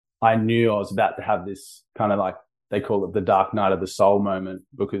I knew I was about to have this kind of like, they call it the dark night of the soul moment,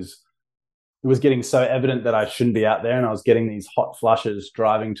 because it was getting so evident that I shouldn't be out there. And I was getting these hot flushes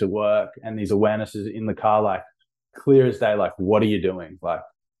driving to work and these awarenesses in the car, like clear as day, like, what are you doing? Like,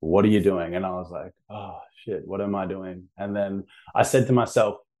 what are you doing? And I was like, oh shit, what am I doing? And then I said to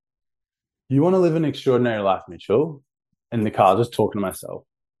myself, you want to live an extraordinary life, Mitchell? In the car, just talking to myself,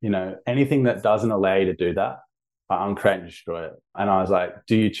 anything that doesn't allow you to do that, I uncreate and destroy it. And I was like,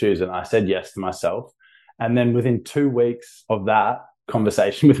 do you choose? And I said yes to myself. And then within 2 weeks of that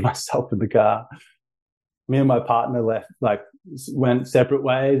conversation with myself in the car, me and my partner went separate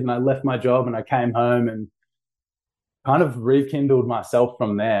ways, and I left my job and I came home and kind of rekindled myself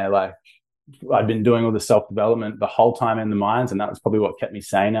from there. Like, I'd been doing all the self-development the whole time in the mines, and that was probably what kept me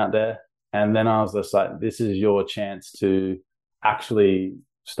sane out there. And then I was just like, this is your chance to actually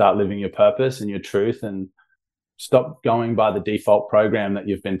start living your purpose and your truth, and stop going by the default program that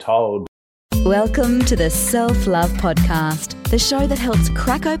you've been told. Welcome to the Self-Love Podcast, the show that helps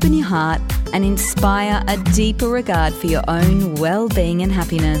crack open your heart and inspire a deeper regard for your own well-being and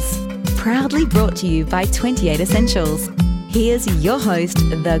happiness. Proudly brought to you by 28 Essentials. Here's your host,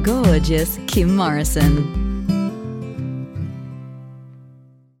 the gorgeous Kim Morrison.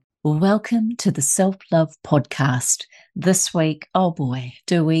 Welcome to the Self-Love Podcast. This week, oh boy,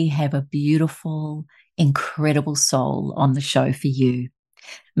 do we have a beautiful, incredible soul on the show for you.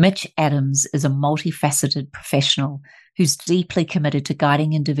 Mitch Adams is a multifaceted professional who's deeply committed to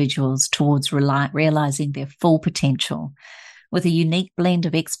guiding individuals towards realizing their full potential. With a unique blend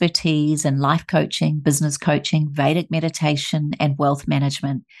of expertise in life coaching, business coaching, Vedic meditation, and wealth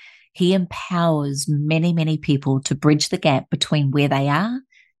management, he empowers many, many people to bridge the gap between where they are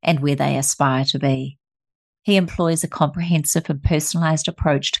and where they aspire to be. He employs a comprehensive and personalized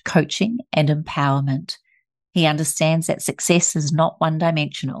approach to coaching and empowerment. He understands that success is not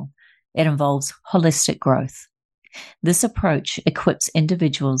one-dimensional. It involves holistic growth. This approach equips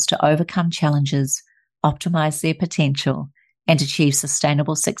individuals to overcome challenges, optimize their potential, and achieve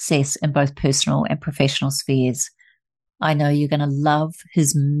sustainable success in both personal and professional spheres. I know you're going to love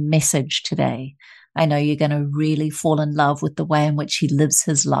his message today. I know you're going to really fall in love with the way in which he lives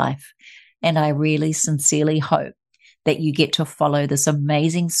his life. And I really sincerely hope that you get to follow this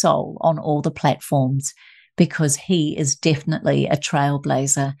amazing soul on all the platforms, because he is definitely a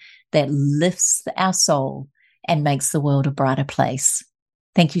trailblazer that lifts our soul and makes the world a brighter place.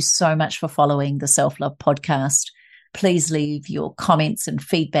 Thank you so much for following the Self-Love Podcast. Please leave your comments and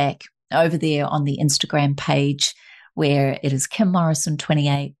feedback over there on the Instagram page, where it is Kim Morrison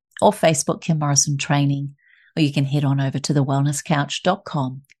 28, or Facebook Kim Morrison Training, or you can head on over to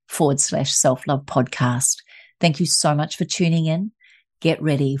thewellnesscouch.com/self-love podcast. Thank you so much for tuning in. Get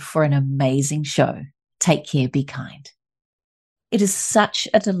ready for an amazing show. Take care, be kind. It is such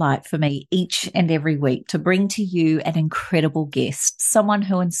a delight for me each and every week to bring to you an incredible guest, someone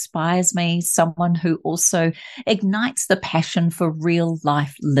who inspires me, someone who also ignites the passion for real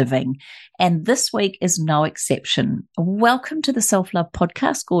life living. And this week is no exception. Welcome to the Self-Love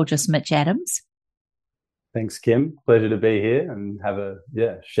Podcast, gorgeous Mitch Adams. Thanks, Kim. Pleasure to be here and have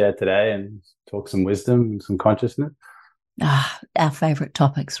share today and talk some wisdom and some consciousness. Our favorite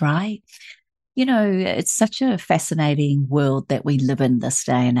topics, right? You know, it's such a fascinating world that we live in this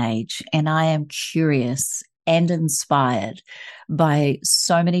day and age, and I am curious and inspired by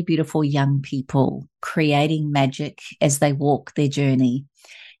so many beautiful young people creating magic as they walk their journey.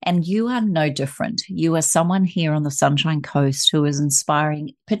 And you are no different. You are someone here on the Sunshine Coast who is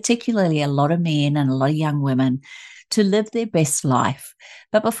inspiring particularly a lot of men and a lot of young women to live their best life.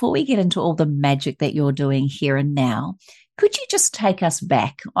 But before we get into all the magic that you're doing here and now, could you just take us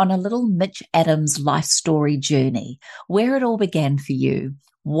back on a little Mitch Adams life story journey, where it all began for you?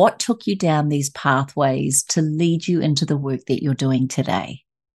 What took you down these pathways to lead you into the work that you're doing today?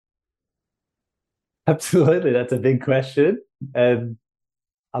 Absolutely. That's a big question. And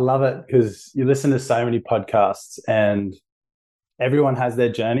I love it because you listen to so many podcasts and everyone has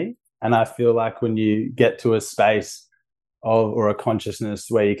their journey. And I feel like when you get to a space or a consciousness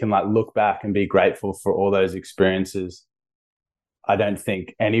where you can look back and be grateful for all those experiences, I don't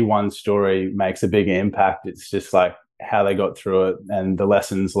think any one story makes a bigger impact. It's just like how they got through it and the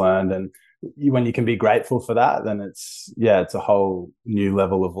lessons learned. And when you can be grateful for that, then it's a whole new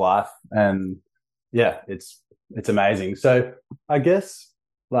level of life. And it's amazing. So I guess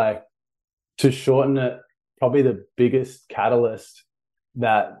to shorten it, probably the biggest catalyst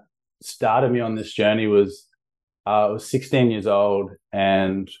that started me on this journey was I was 16 years old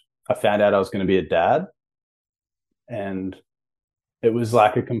and I found out I was going to be a dad. And it was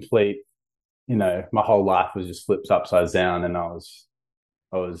like a complete, my whole life was just flipped upside down, and I was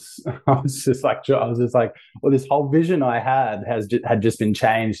I was just like, well, this whole vision I had just been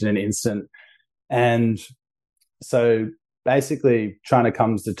changed in an instant. And so basically trying to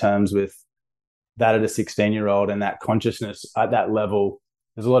come to terms with that at a 16-year-old and that consciousness at that level,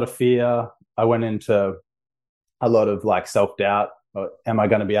 there's a lot of fear. I went into a lot of like self-doubt. Am I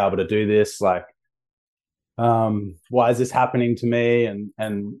going to be able to do this? Like, why is this happening to me?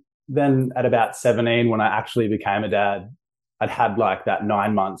 And then at about 17, when I actually became a dad, I'd had like that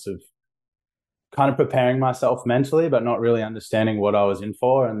 9 months of kind of preparing myself mentally, but not really understanding what I was in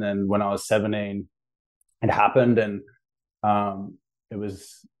for. And then when I was 17, it happened, and it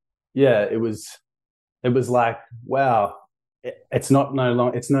was, yeah, it was like, wow, it's no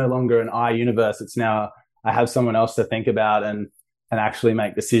longer an I universe. It's now I have someone else to think about and actually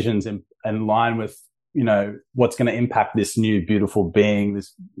make decisions in line with, you know, what's going to impact this new beautiful being,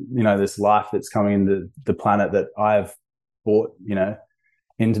 this, you know, this life that's coming into the planet that I've brought, you know,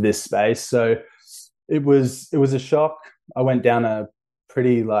 into this space. So it was a shock. I went down a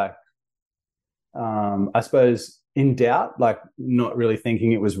pretty like, I suppose in doubt, like not really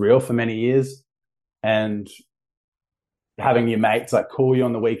thinking it was real for many years, and having your mates like call you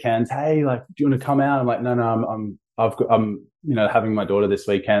on the weekends, hey, like, do you want to come out? I'm like, no, I'm you know, having my daughter this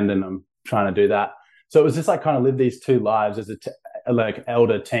weekend and I'm trying to do that. So it was just like kind of live these two lives as a like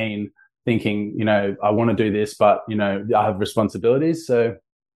elder teen, thinking, you know, I want to do this, but you know, I have responsibilities. So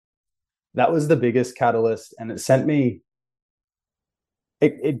that was the biggest catalyst, and it sent me.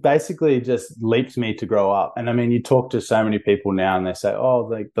 It basically just leaped me to grow up. And I mean, you talk to so many people now and they say, oh,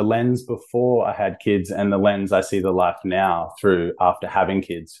 like the lens before I had kids and the lens I see the life now through after having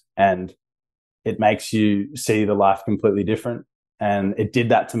kids. And it makes you see the life completely different. And it did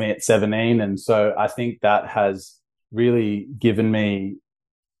that to me at 17. And so I think that has really given me,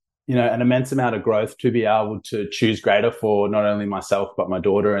 you know, an immense amount of growth to be able to choose greater for not only myself, but my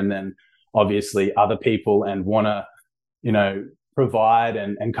daughter, and then obviously other people, and want to, you know, provide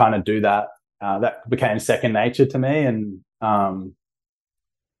and kind of do that. That became second nature to me. And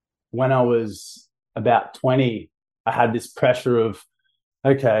when I was about 20, I had this pressure of,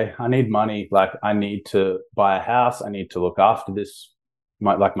 okay, I need money. Like I need to buy a house. I need to look after this,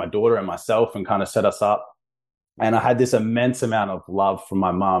 my daughter and myself, and kind of set us up. And I had this immense amount of love from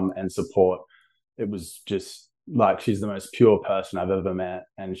my mum and support. It was just like, she's the most pure person I've ever met.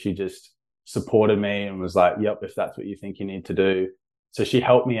 And she just supported me and was like, yep, if that's what you think you need to do. So she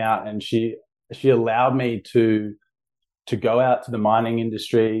helped me out, and she allowed me to go out to the mining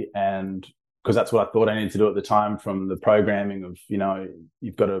industry, and because that's what I thought I needed to do at the time, from the programming of, you know,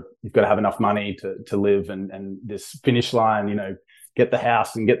 you've got to have enough money to live, and this finish line, you know, get the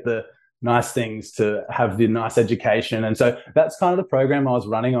house and get the nice things to have the nice education. And so that's kind of the program I was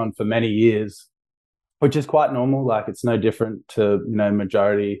running on for many years, which is quite normal. Like it's no different to, you know,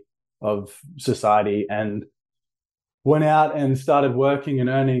 majority of society. And went out and started working and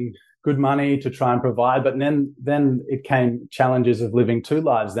earning good money to try and provide. But then it came challenges of living two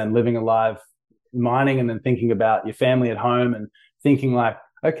lives, then living a life mining, and then thinking about your family at home and thinking like,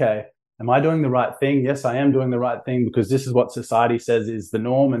 okay, am I doing the right thing? Yes, I am doing the right thing, because this is what society says is the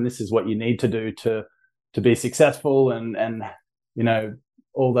norm, and this is what you need to do to be successful, and you know,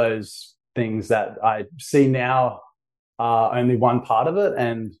 all those things that I see now are only one part of it,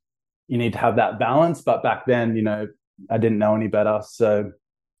 and you need to have that balance. But back then, you know, I didn't know any better. So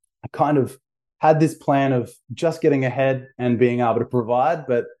I kind of had this plan of just getting ahead and being able to provide.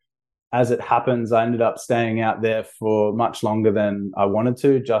 But as it happens, I ended up staying out there for much longer than I wanted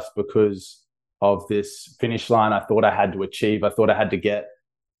to, just because of this finish line I thought I had to achieve, I thought I had to get.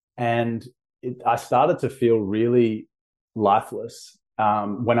 And I started to feel really lifeless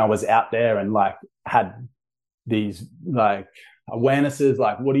when I was out there, and like had these like awarenesses,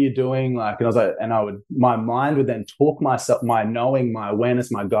 like, what are you doing? Like, and I was like, and my mind would then talk myself, my knowing, my awareness,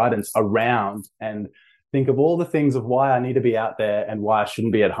 my guidance around, and think of all the things of why I need to be out there and why I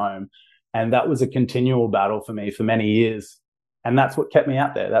shouldn't be at home. And that was a continual battle for me for many years. And that's what kept me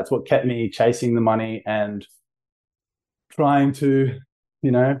out there. That's what kept me chasing the money and trying to,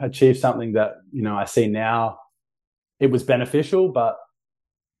 you know, achieve something that, you know, I see now. It was beneficial, but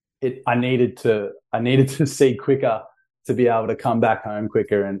I needed to see quicker to be able to come back home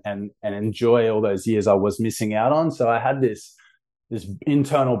quicker and enjoy all those years I was missing out on. So I had this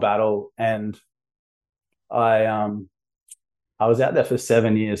internal battle, and I was out there for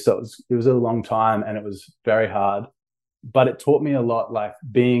 7 years. So it was a long time, and it was very hard, but it taught me a lot, like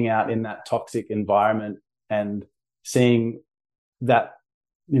being out in that toxic environment and seeing that,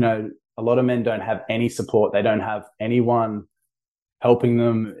 you know, a lot of men don't have any support. They don't have anyone helping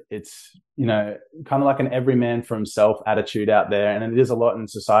them. It's, kind of like an every man for himself attitude out there. And it is a lot in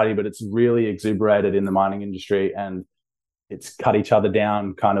society, but it's really exuberated in the mining industry, and it's cut each other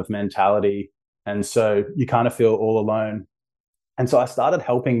down kind of mentality. And so you kind of feel all alone. And so I started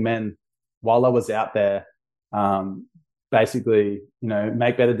helping men while I was out there, basically,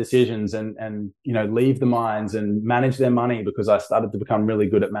 make better decisions and leave the mines and manage their money, because I started to become really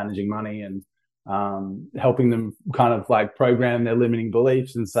good at managing money, and helping them kind of like program their limiting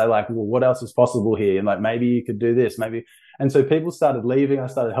beliefs and say like, well, what else is possible here? And like, maybe you could do this, maybe. And so people started leaving. I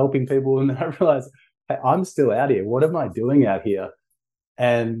started helping people, and then I realized, hey, I'm still out here. What am I doing out here?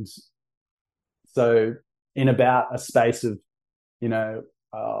 And so in about a space of,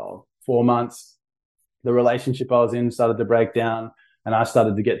 4 months, the relationship I was in started to break down, and I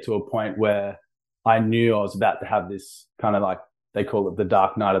started to get to a point where I knew I was about to have this kind of like, they call it the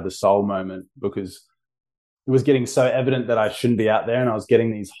dark night of the soul moment, because it was getting so evident that I shouldn't be out there. And I was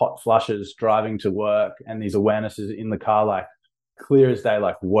getting these hot flushes driving to work, and these awarenesses in the car, like clear as day,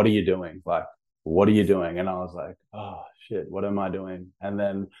 like, what are you doing? Like, what are you doing? And I was like, oh shit, what am I doing? And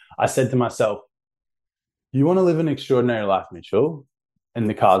then I said to myself, you want to live an extraordinary life, Mitchell? In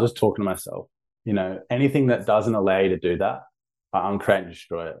the car, just talking to myself, anything that doesn't allow you to do that, I'm creating to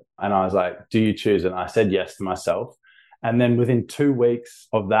destroy it. And I was like, do you choose? And I said yes to myself. And then within 2 weeks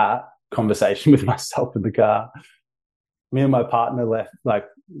of that conversation with myself in the car, me and my partner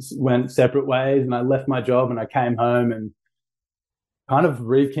went separate ways, and I left my job and I came home and kind of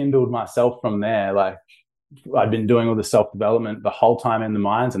rekindled myself from there. Like, I'd been doing all the self-development the whole time in the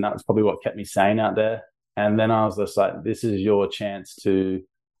mines, and that was probably what kept me sane out there. And then I was just like, this is your chance to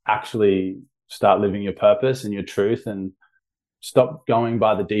actually start living your purpose and your truth, and stop going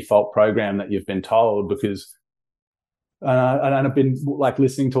by the default program that you've been told. Because and I've been like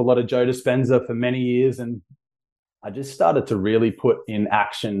listening to a lot of Joe Dispenza for many years, and I just started to really put in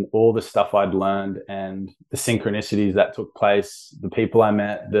action all the stuff I'd learned, and the synchronicities that took place, the people I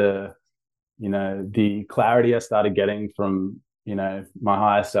met, the clarity I started getting from, my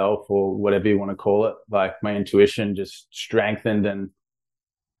higher self, or whatever you want to call it. Like, my intuition just strengthened, and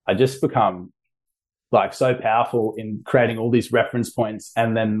I just become like so powerful in creating all these reference points.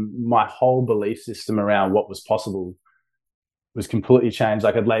 And then my whole belief system around what was possible was completely changed.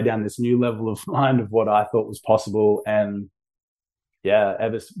 Like, I'd lay down this new level of mind of what I thought was possible. And yeah,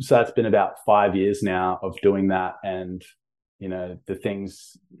 so that's been about 5 years now of doing that. And, the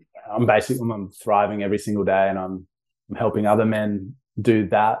things I'm thriving every single day, and I'm helping other men do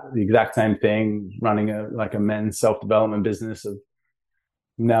that, the exact same thing, running a men's self-development business. I've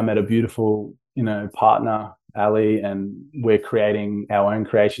now met a beautiful, partner, Ali, and we're creating our own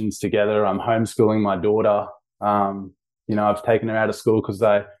creations together. I'm homeschooling my daughter. I've taken her out of school because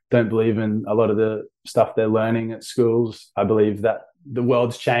I don't believe in a lot of the stuff they're learning at schools. I believe that the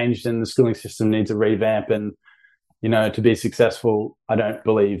world's changed and the schooling system needs a revamp. And, to be successful, I don't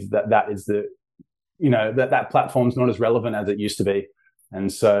believe that is that platform's not as relevant as it used to be.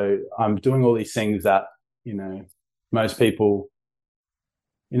 And so I'm doing all these things that, most people,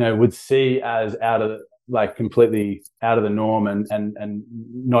 would see as completely out of the norm and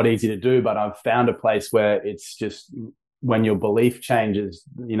not easy to do. But I've found a place where it's just, when your belief changes,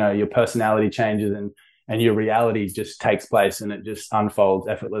 your personality changes, and your reality just takes place, and it just unfolds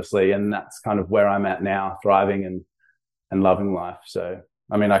effortlessly. And that's kind of where I'm at now, thriving and loving life. So,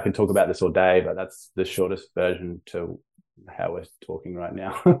 I mean, I could talk about this all day, but that's the shortest version to how we're talking right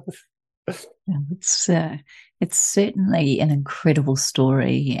now. It's certainly an incredible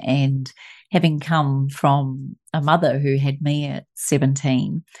story. And having come from a mother who had me at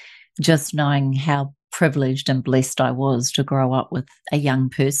 17, just knowing how privileged and blessed I was to grow up with a young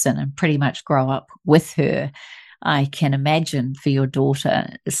person and pretty much grow up with her, I can imagine for your daughter,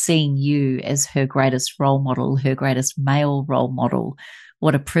 seeing you as her greatest role model, her greatest male role model.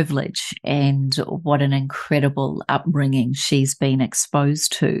 What a privilege, and what an incredible upbringing she's been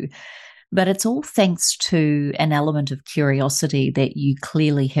exposed to. But it's all thanks to an element of curiosity that you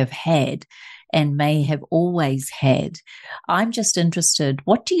clearly have had and may have always had. I'm just interested,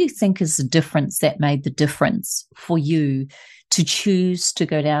 what do you think is the difference that made the difference for you to choose to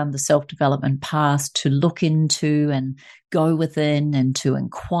go down the self-development path, to look into and go within and to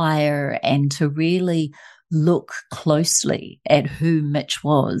inquire and to really look closely at who Mitch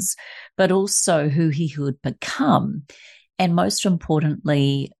was, but also who he would become? And most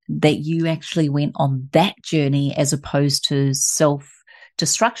importantly, that you actually went on that journey as opposed to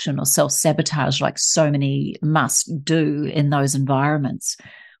self-destruction or self-sabotage like so many must do in those environments.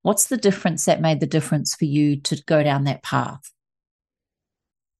 What's the difference that made the difference for you to go down that path?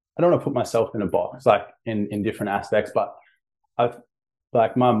 I don't want to put myself in a box, like in different aspects, but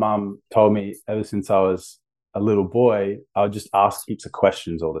like my mum told me ever since I was a little boy, I would just ask heaps of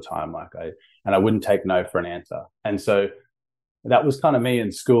questions all the time. And I wouldn't take no for an answer. And so that was kind of me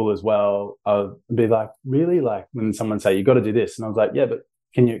in school as well. I would be like, really? Like when someone say, you got to do this. And I was like, yeah, but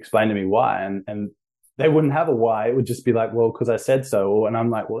can you explain to me why? And they wouldn't have a why. It would just be like, well, because I said so. And I'm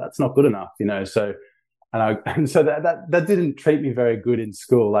like, well, that's not good enough, So, and so that didn't treat me very good in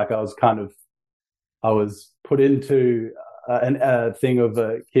school. Like I was put into a thing of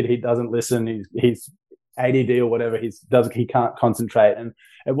a kid, he doesn't listen. He's ADD or whatever. He can't concentrate. And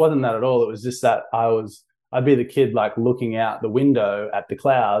it wasn't that at all. It was just that I'd be the kid like looking out the window at the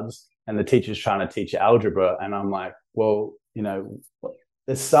clouds and the teacher's trying to teach algebra. And I'm like, well,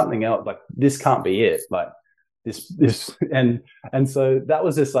 there's something else. Like this can't be it. Like this, and so that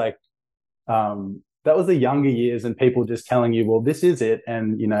was just like, that was the younger years and people just telling you, well, this is it.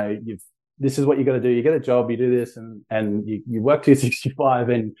 And, this is what you got to do. You get a job, you do this and you work till 65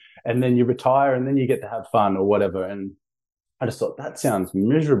 and then you retire and then you get to have fun or whatever. And I just thought that sounds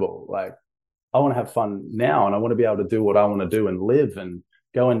miserable. Like I want to have fun now and I want to be able to do what I want to do and live and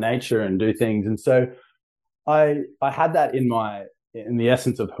go in nature and do things. And so I had that in the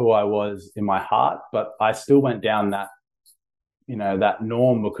essence of who I was in my heart, but I still went down that, that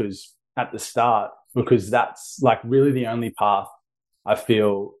norm because at the start, because that's like really the only path I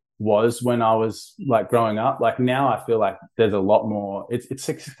feel was when I was like growing up. Like now I feel like there's a lot more, it's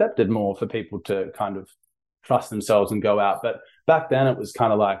accepted more for people to kind of trust themselves and go out. But back then it was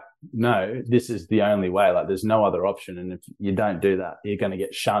kind of like, no, this is the only way. Like there's no other option. And if you don't do that, you're going to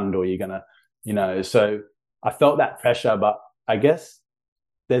get shunned or you're going to, so I felt that pressure, but I guess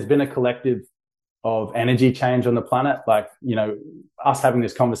there's been a collective of energy change on the planet. Like, us having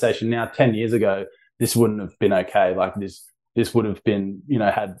this conversation now 10 years ago, this wouldn't have been okay. Like this would have been,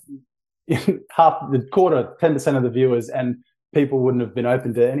 had half the quarter, 10% of the viewers and people wouldn't have been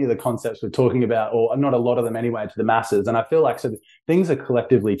open to any of the concepts we're talking about, or not a lot of them anyway, to the masses. And I feel like so things are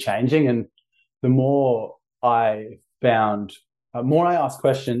collectively changing. And the more I asked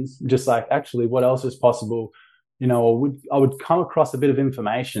questions, just like, actually, what else is possible? I would come across a bit of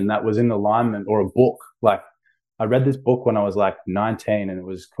information that was in alignment or a book. Like I read this book when I was like 19 and it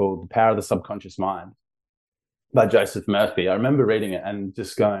was called The Power of the Subconscious Mind by Joseph Murphy. I remember reading it and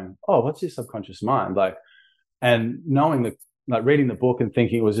just going, oh, what's your subconscious mind? Like, and knowing reading the book and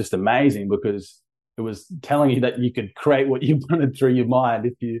thinking it was just amazing because it was telling you that you could create what you wanted through your mind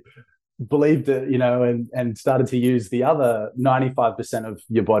if you believed it, and started to use the other 95% of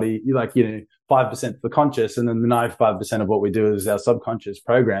your body, 5% for the conscious, and then the 95% of what we do is our subconscious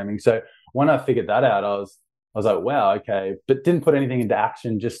programming. So when I figured that out, I was like, wow, okay, but didn't put anything into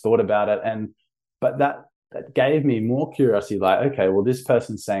action, just thought about it. But that gave me more curiosity, like, okay, well, this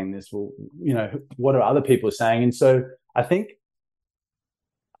person's saying this, well, what are other people saying? And so I think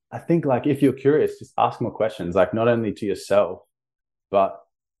like, if you're curious, just ask more questions, like not only to yourself, but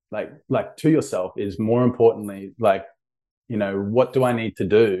like to yourself is more importantly, like, what do I need to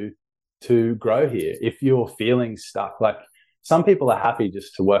do to grow here? If you're feeling stuck, like some people are happy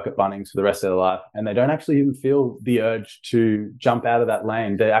just to work at Bunnings for the rest of their life and they don't actually even feel the urge to jump out of that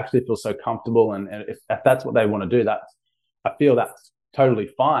lane. They actually feel so comfortable. And if that's what they want to do, I feel that's totally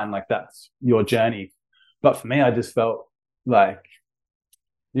fine. Like that's your journey. But for me, I just felt like,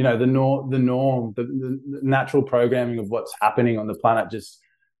 the norm, the natural programming of what's happening on the planet just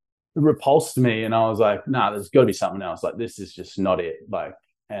repulsed me. And I was like, nah, there's got to be something else. Like, this is just not it. Like,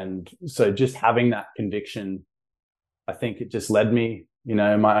 and so just having that conviction, I think it just led me,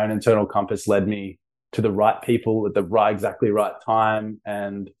 my own internal compass led me to the right people at the exactly right time.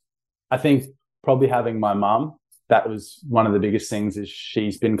 And I think probably having my mum, that was one of the biggest things, is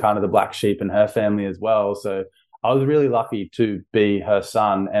she's been kind of the black sheep in her family as well. So I was really lucky to be her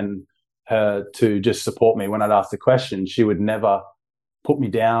son and her to just support me when I'd ask a question. She would never put me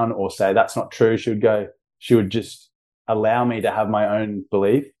down or say, that's not true. She would just allow me to have my own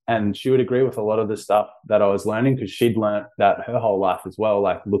belief. And she would agree with a lot of the stuff that I was learning because she'd learned that her whole life as well,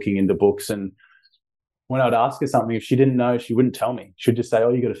 like looking into books. And when I'd ask her something, if she didn't know, she wouldn't tell me. She'd just say, oh,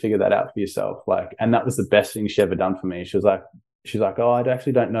 you got to figure that out for yourself. Like, and that was the best thing she ever done for me. She's like, oh, I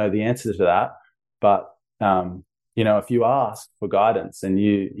actually don't know the answer to that. But, if you ask for guidance and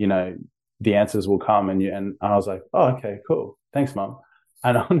the answers will come. And I was like, oh, okay, cool. Thanks, Mum.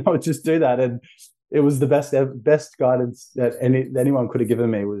 And I would just do that. And it was the best guidance that anyone could have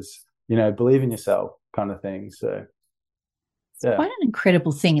given me was, believe in yourself kind of thing. So, yeah. Quite an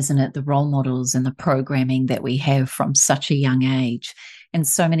incredible thing, isn't it? The role models and the programming that we have from such a young age. And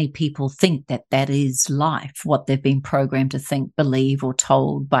so many people think that is life, what they've been programmed to think, believe, or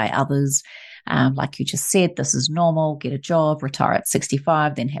told by others. Like you just said, this is normal, get a job, retire at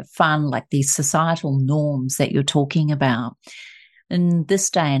 65, then have fun, like these societal norms that you're talking about. In this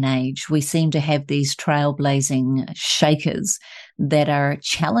day and age, we seem to have these trailblazing shakers that are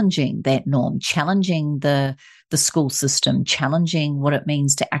challenging that norm, challenging the school system, challenging what it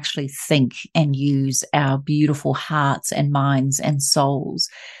means to actually think and use our beautiful hearts and minds and souls.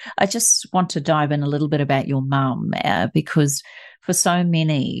 I just want to dive in a little bit about your mum, because for so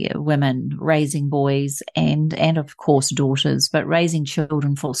many women raising boys and of course daughters, but raising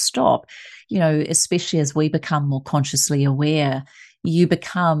children full stop, especially as we become more consciously aware, you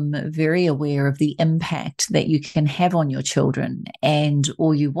become very aware of the impact that you can have on your children. And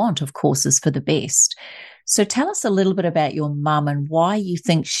all you want, of course, is for the best. So tell us a little bit about your mum and why you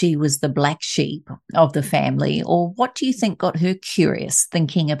think she was the black sheep of the family, or what do you think got her curious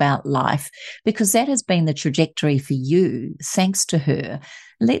thinking about life? Because that has been the trajectory for you, thanks to her.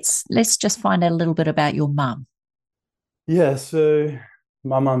 Let's just find out a little bit about your mum. Yeah, so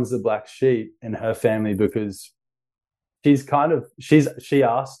my mum's the black sheep in her family because she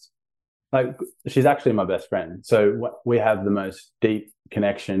asked, like, she's actually my best friend. So we have the most deep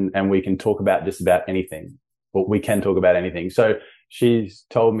connection and we can talk about just about anything, or we can talk about anything. So she's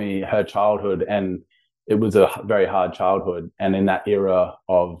told me her childhood, and it was a very hard childhood. And in that era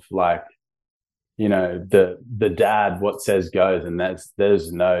of, like, the dad, what says goes, and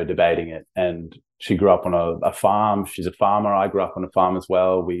there's no debating it. And she grew up on a farm. She's a farmer. I grew up on a farm as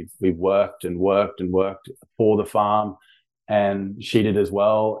well. We've worked and worked and worked for the farm, and she did as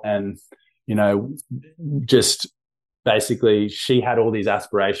well. And, just basically she had all these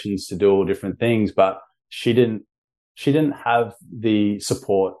aspirations to do all different things, but she didn't have the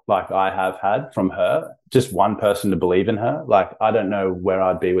support like I have had from her, just one person to believe in her. Like, I don't know where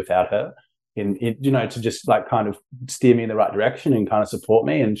I'd be without her to just like kind of steer me in the right direction and kind of support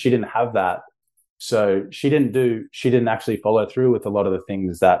me. And she didn't have that. So she didn't actually follow through with a lot of the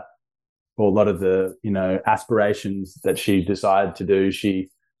things that, or a lot of the, aspirations that she decided to do.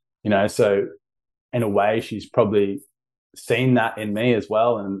 So in a way, she's probably seen that in me as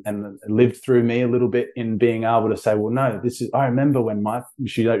well, and lived through me a little bit in being able to say, well, no, I remember when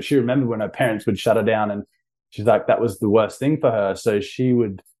she remembered when her parents would shut her down, and she's like, that was the worst thing for her. So she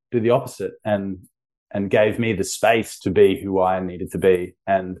would do the opposite and gave me the space to be who I needed to be.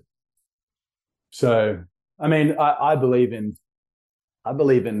 And so, I mean, I believe in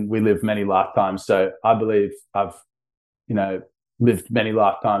we live many lifetimes. So I believe I've, lived many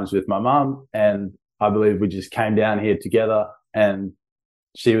lifetimes with my mum, and I believe we just came down here together, and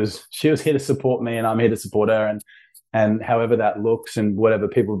she was here to support me and I'm here to support her, and however that looks and whatever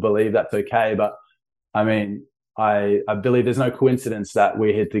people believe, that's okay. But I mean, I believe there's no coincidence that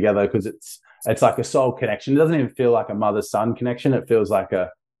we're here together, because it's like a soul connection. It doesn't even feel like a mother-son connection. It feels like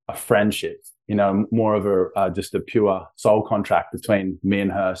a friendship, more of just a pure soul contract between me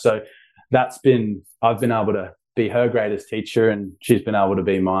and her. So I've been able to be her greatest teacher, and she's been able to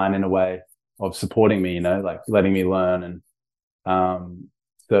be mine in a way of supporting me, like letting me learn. And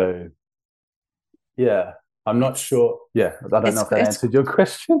so, yeah, I'm not sure. Yeah, I don't know if that answered your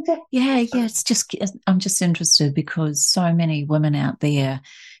question. Yeah. I'm just interested because so many women out there,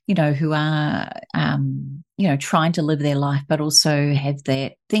 who are, trying to live their life, but also have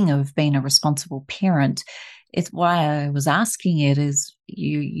that thing of being a responsible parent. It's why I was asking it is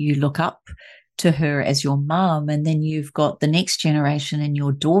you look up to her as your mum, and then you've got the next generation and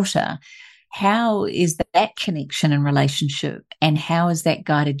your daughter. How is that connection and relationship, and how has that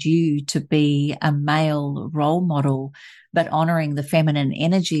guided you to be a male role model, but honoring the feminine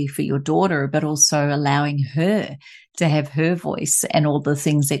energy for your daughter, but also allowing her to have her voice and all the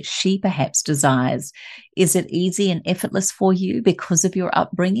things that she perhaps desires? Is it easy and effortless for you because of your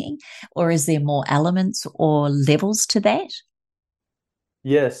upbringing, or is there more elements or levels to that?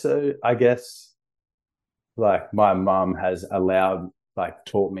 Yeah, so I guess, like, my mum has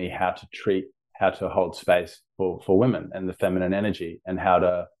taught me how to hold space for women and the feminine energy, and how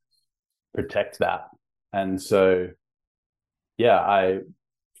to protect that. And so, yeah, I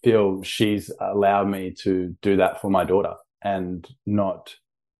feel she's allowed me to do that for my daughter, and not,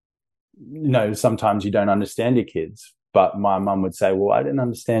 sometimes you don't understand your kids, but my mum would say, well, I didn't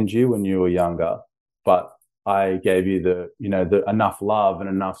understand you when you were younger, but I gave you the enough love and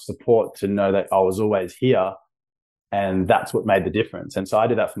enough support to know that I was always here. And that's what made the difference. And so I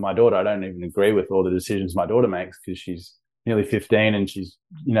did that for my daughter. I don't even agree with all the decisions my daughter makes, because she's nearly 15 and she's,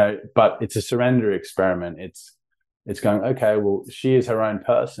 but it's a surrender experiment. It's going, okay, well, she is her own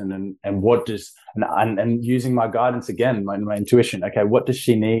person, and what does, and using my guidance again, my intuition. Okay, what does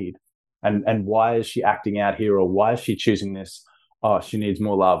she need? And why is she acting out here? Or why is she choosing this oh, she needs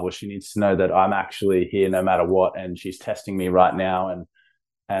more love, or she needs to know that I'm actually here no matter what, and she's testing me right now.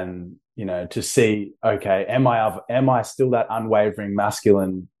 And to see, okay, am I still that unwavering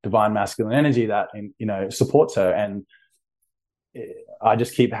masculine, divine masculine energy that supports her? And I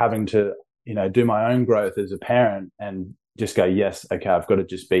just keep having to do my own growth as a parent and just go, yes, okay, I've got to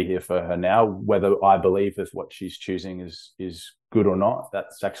just be here for her now, whether I believe that what she's choosing is good or not.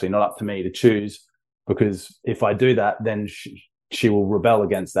 That's actually not up to me to choose, because if I do that, then she will rebel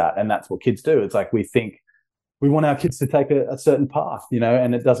against that. And that's what kids do. It's like we think we want our kids to take a certain path,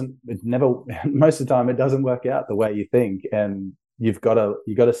 and most of the time it doesn't work out the way you think. And you got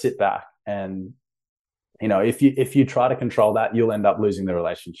to sit back and, if you try to control that, you'll end up losing the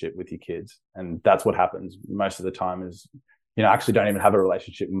relationship with your kids. And that's what happens most of the time is, I actually don't even have a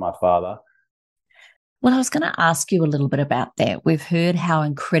relationship with my father. Well, I was going to ask you a little bit about that. We've heard how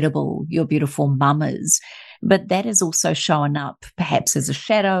incredible your beautiful mum is, but that is also showing up perhaps as a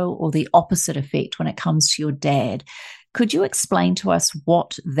shadow or the opposite effect when it comes to your dad. Could you explain to us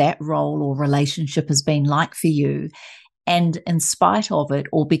what that role or relationship has been like for you, and in spite of it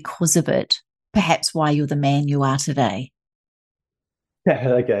or because of it, perhaps why you're the man you are today? Yeah,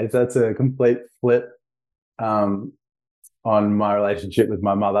 okay. So that's a complete flip on my relationship with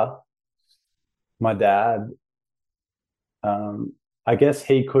my mother. My dad, I guess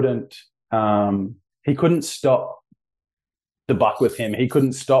he couldn't stop the buck with him. He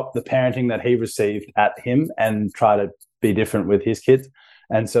couldn't stop the parenting that he received at him and try to be different with his kids.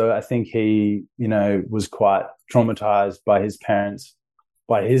 And so I think he, was quite traumatized by his parents,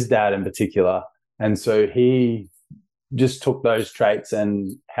 by his dad in particular. And so he just took those traits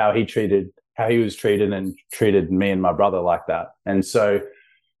and how he was treated and treated me and my brother like that. And so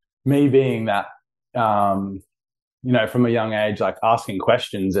me being that, from a young age, like asking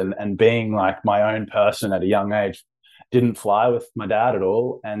questions and being like my own person at a young age didn't fly with my dad at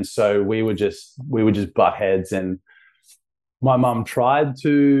all. And so we would just butt heads, and my mum tried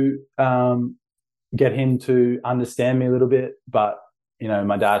to get him to understand me a little bit, but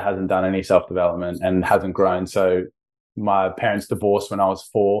my dad hasn't done any self-development and hasn't grown. So my parents divorced when I was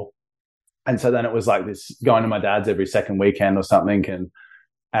 4. And so then it was like this, going to my dad's every second weekend or something. And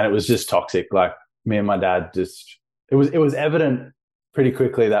it was just toxic. Like me and my dad it was evident pretty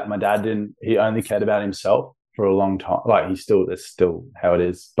quickly that my dad he only cared about himself for a long time. Like that's still how it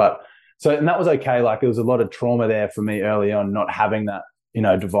is. And that was okay. Like there was a lot of trauma there for me early on, not having that,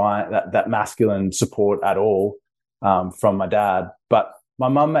 divine, that masculine support at all from my dad. But my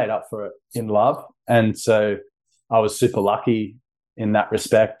mum made up for it in love. And so I was super lucky in that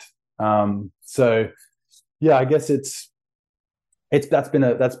respect. So yeah, I guess that's been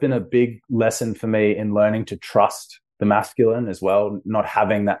a big lesson for me in learning to trust the masculine as well. Not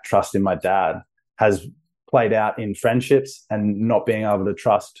having that trust in my dad has played out in friendships, and not being able to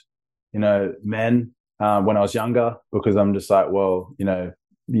trust, men when I was younger, because I'm just like, well,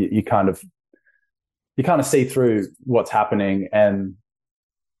 you kind of see through what's happening, and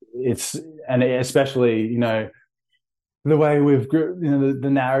especially, the way we've grew, the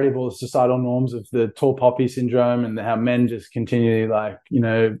narrative or societal norms of the tall poppy syndrome, and how men just continually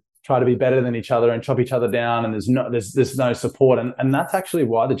try to be better than each other and chop each other down, and there's no support. And that's actually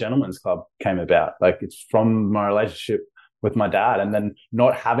why the Gentlemen's Club came about. Like it's from my relationship with my dad, and then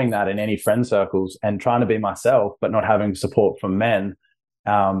not having that in any friend circles and trying to be myself, but not having support from men.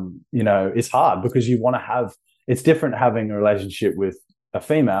 It's hard because it's different having a relationship with a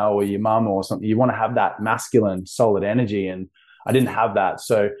female or your mum or something. You want to have that masculine, solid energy. And I didn't have that.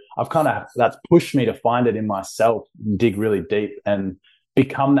 So that's pushed me to find it in myself, dig really deep and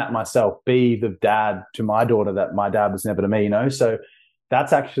become that myself, be the dad to my daughter that my dad was never to me, So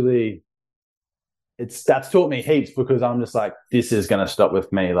that's actually, that's taught me heaps, because I'm just like, this is going to stop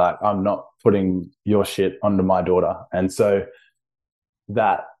with me. Like I'm not putting your shit onto my daughter. And so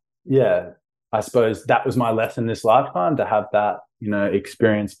that, yeah, I suppose that was my lesson this lifetime, to have that,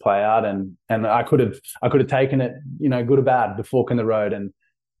 experience play out. And I could have taken it, good or bad, the fork in the road. And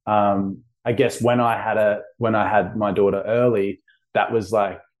I guess when I had my daughter early, that was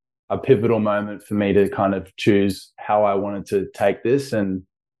like a pivotal moment for me to kind of choose how I wanted to take this. And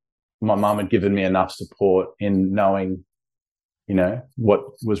my mum had given me enough support in knowing, what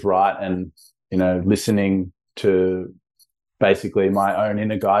was right, and, listening to basically my own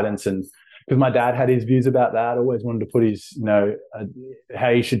inner guidance. And because my dad had his views about that, always wanted to put his, how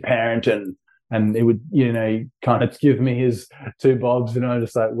you should parent, and it would, kind of give me his 2 bobs, and I'm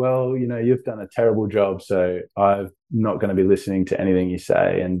just like, well, you've done a terrible job, so I'm not going to be listening to anything you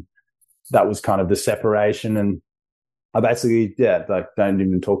say. And that was kind of the separation. And I basically, don't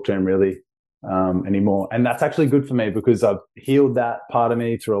even talk to him really anymore. And that's actually good for me because I've healed that part of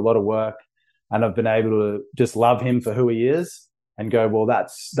me through a lot of work, and I've been able to just love him for who he is and go, well,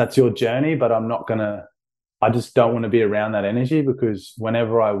 that's your journey, but I just don't want to be around that energy, because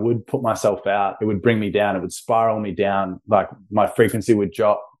whenever I would put myself out, it would bring me down. It would spiral me down. Like my frequency would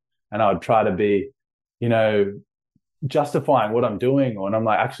drop, and I would try to be, justifying what I'm doing. And I'm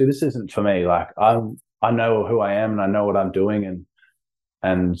like, actually, this isn't for me. Like I know who I am and I know what I'm doing.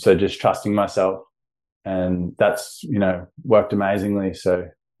 And so just trusting myself, and that's, worked amazingly. So,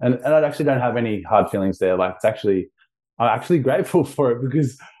 and I actually don't have any hard feelings there. Like I'm actually grateful for it,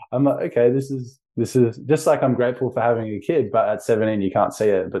 because I'm like, okay, this is just like I'm grateful for having a kid, but at 17, you can't see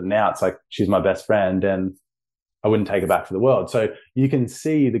it. But now it's like, she's my best friend and I wouldn't take her back for the world. So you can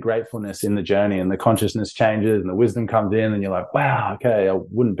see the gratefulness in the journey, and the consciousness changes and the wisdom comes in, and you're like, wow, okay, I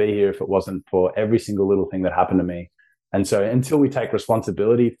wouldn't be here if it wasn't for every single little thing that happened to me. And so until we take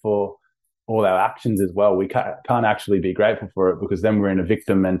responsibility for all our actions as well, we can't actually be grateful for it, because then we're in a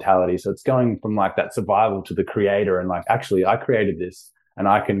victim mentality. So it's going from like that survival to the creator, and like, actually, I created this and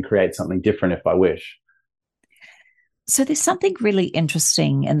I can create something different if I wish. So there's something really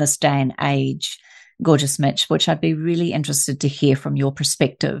interesting in this day and age, gorgeous Mitch, which I'd be really interested to hear from your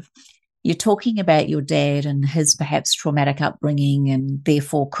perspective. You're talking about your dad and his perhaps traumatic upbringing, and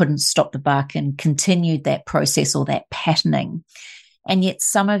therefore couldn't stop the buck and continued that process or that patterning. And yet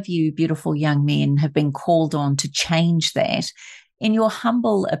some of you beautiful young men have been called on to change that. In your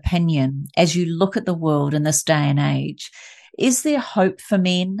humble opinion, as you look at the world in this day and age, is there hope for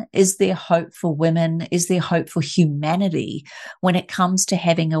men? Is there hope for women? Is there hope for humanity when it comes to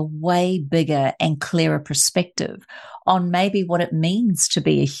having a way bigger and clearer perspective on maybe what it means to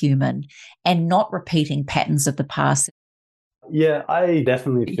be a human and not repeating patterns of the past? Yeah, I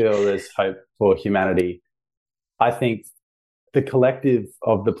definitely feel there's hope for humanity. I think the collective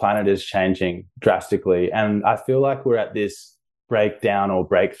of the planet is changing drastically, and I feel like we're at this breakdown or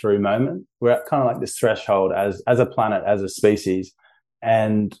breakthrough moment. We're at kind of like this threshold as a planet, as a species.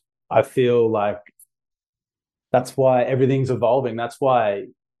 And I feel like that's why everything's evolving. That's why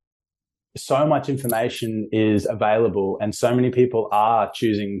so much information is available, and so many people are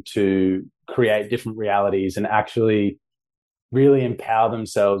choosing to create different realities and actually really empower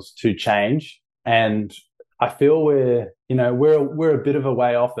themselves to change. And I feel we're a bit of a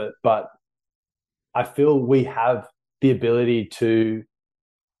way off it, but I feel we have the ability to,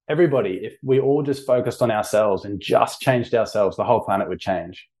 everybody, if we all just focused on ourselves and just changed ourselves, the whole planet would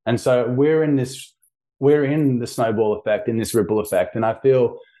change. And so we're in the snowball effect, in this ripple effect. And I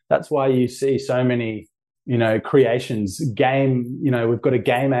feel that's why you see so many, creations, we've got a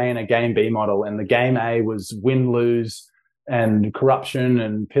game A and a game B model, and the game A was win, lose and corruption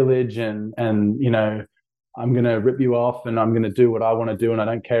and pillage and I'm going to rip you off and I'm going to do what I want to do and I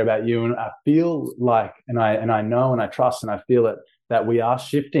don't care about you. And I feel like, and I know and I trust and I feel it, that we are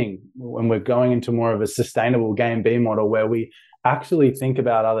shifting when we're going into more of a sustainable game B model, where we actually think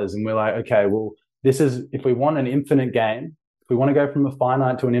about others and we're like, okay, well, this is, if we want an infinite game, if we want to go from a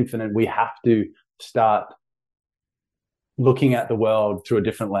finite to an infinite, we have to start looking at the world through a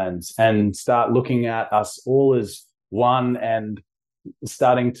different lens and start looking at us all as one, and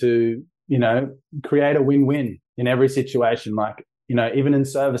starting to create a win-win in every situation. Like, even in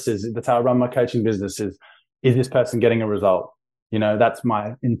services, that's how I run my coaching business, is this person getting a result? That's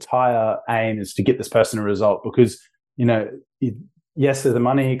my entire aim, is to get this person a result, because, yes, there's a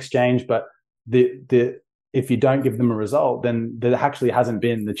money exchange, but if you don't give them a result, then there actually hasn't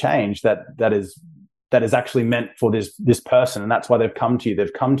been the change that is actually meant for this person. And that's why they've come to you.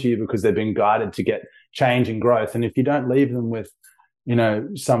 They've come to you because they've been guided to get change and growth. And if you don't leave them with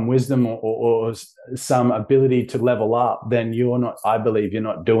some wisdom or some ability to level up, then I believe you're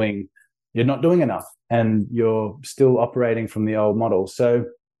not doing enough, and you're still operating from the old model. So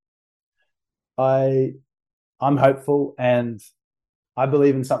I'm hopeful, and I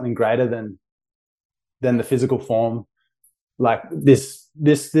believe in something greater than the physical form. Like this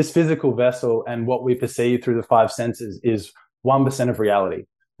physical vessel and what we perceive through the five senses is 1% of reality.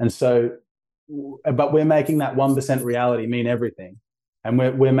 And so, but we're making that 1% reality mean everything. And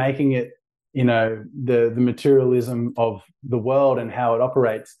we're making it, the materialism of the world and how it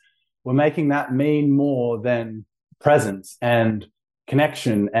operates, we're making that mean more than presence and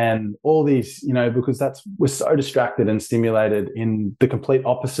connection and all these, because we're so distracted and stimulated in the complete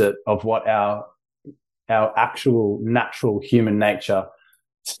opposite of what our actual natural human nature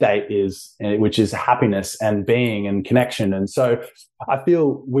state is, which is happiness and being and connection. And so I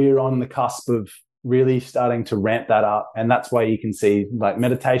feel we're on the cusp of really starting to ramp that up. And that's why you can see like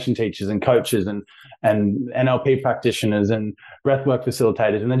meditation teachers and coaches and NLP practitioners and breathwork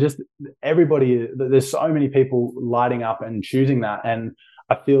facilitators. And then just everybody, there's so many people lighting up and choosing that. And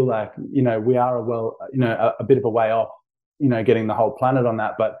I feel like, we are a bit of a way off, getting the whole planet on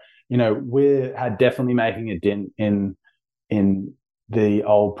that. But, we're definitely making a dent in the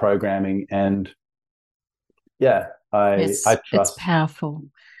old programming. And yeah, I trust. It's powerful.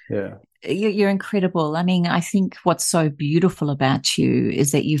 Yeah. You're incredible. I mean, I think what's so beautiful about you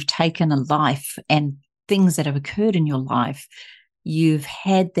is that you've taken a life and things that have occurred in your life. You've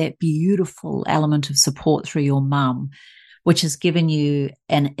had that beautiful element of support through your mum, which has given you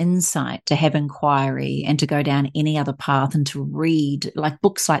an insight to have inquiry and to go down any other path and to read like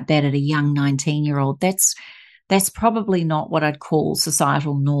books like that at a young 19-year-old. That's probably not what I'd call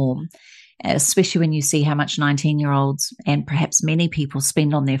societal norm, especially when you see how much 19-year-olds and perhaps many people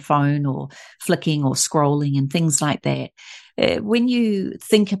spend on their phone or flicking or scrolling and things like that. When you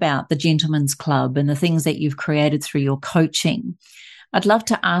think about the Gentleman's Club and the things that you've created through your coaching, I'd love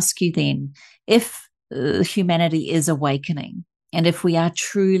to ask you then, if humanity is awakening, and if we are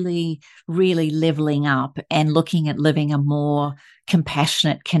truly, really leveling up and looking at living a more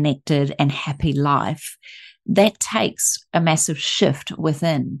compassionate, connected, and happy life, that takes a massive shift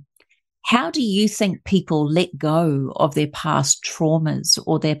within. How do you think people let go of their past traumas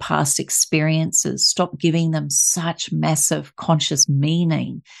or their past experiences, stop giving them such massive conscious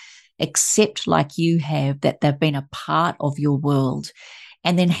meaning, accept like you have that they've been a part of your world,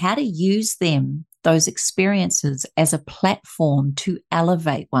 and then how to use them, those experiences, as a platform to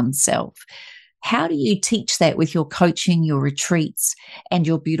elevate oneself? How do you teach that with your coaching, your retreats, and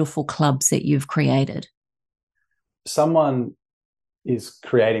your beautiful clubs that you've created? Someone is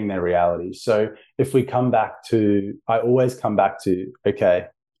creating their reality. So if we I always come back to, okay,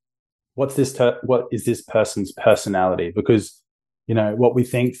 what is this person's personality? Because, what we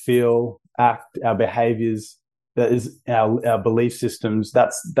think, feel, act, our behaviors, that is our belief systems,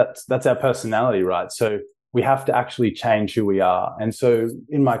 that's our personality, right? So we have to actually change who we are. And so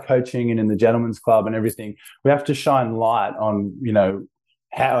in my coaching and in the Gentleman's Club and everything, we have to shine light on,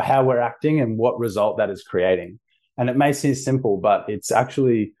 how we're acting and what result that is creating. And it may seem simple, but it's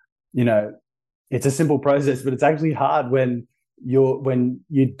actually, it's a simple process, but it's actually hard when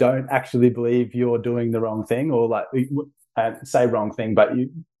you don't actually believe you're doing the wrong thing, or say wrong thing, but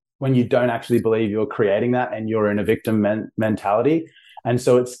when you don't actually believe you're creating that and you're in a victim mentality. And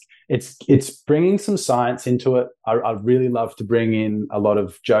so it's bringing some science into it. I really love to bring in a lot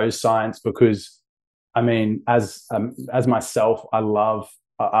of Joe's science, because I mean, as myself,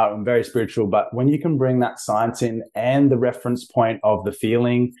 I'm very spiritual, but when you can bring that science in and the reference point of the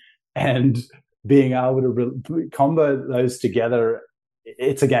feeling and being able to combo those together,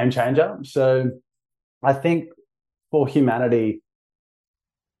 it's a game changer. So I think for humanity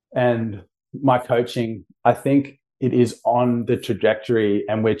and my coaching, I think it is on the trajectory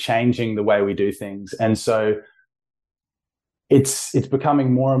and we're changing the way we do things. And so it's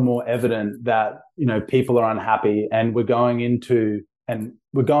becoming more and more evident that, people are unhappy, and we're going into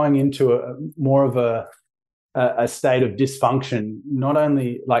more of a state of dysfunction, not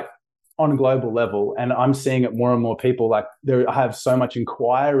only like on a global level. And I'm seeing it more and more people, like I have so much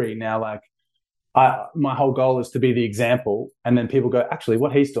inquiry now, like my whole goal is to be the example. And then people go, actually,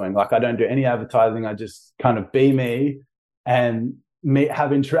 what he's doing, like I don't do any advertising. I just kind of be me and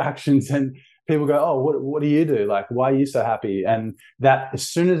have interactions, and people go, oh, what do you do? Like, why are you so happy? And that as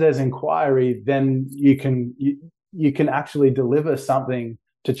soon as there's inquiry, then you can actually deliver something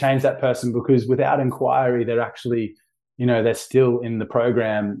to change that person, because without inquiry, they're actually, they're still in the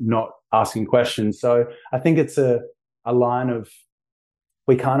program, not asking questions. So I think it's a line of,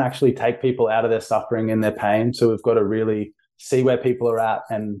 we can't actually take people out of their suffering and their pain. So we've got to really see where people are at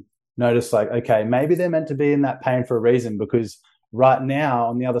and notice, like, okay, maybe they're meant to be in that pain for a reason, because right now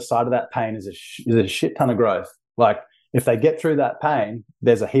on the other side of that pain is a shit ton of growth. Like, if they get through that pain,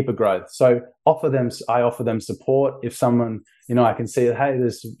 there's a heap of growth. So I offer them support. If someone, I can see that, hey,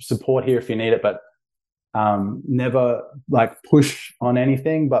 there's support here if you need it, but never like push on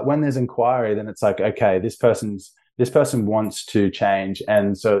anything. But when there's inquiry, then it's like, okay, this person wants to change.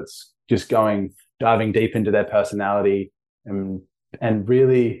 And so it's just diving deep into their personality and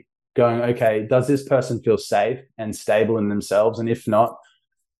really going, okay, does this person feel safe and stable in themselves? And if not,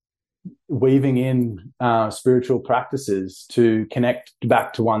 weaving in spiritual practices to connect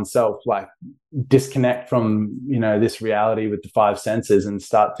back to oneself, like disconnect from, this reality with the five senses and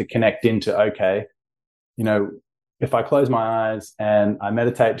start to connect into, okay, if I close my eyes and I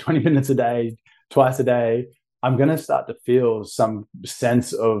meditate 20 minutes a day, twice a day, I'm going to start to feel some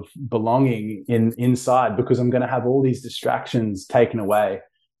sense of belonging inside, because I'm going to have all these distractions taken away.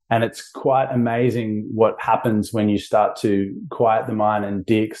 And it's quite amazing what happens when you start to quiet the mind and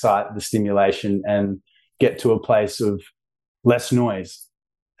de-excite the stimulation and get to a place of less noise.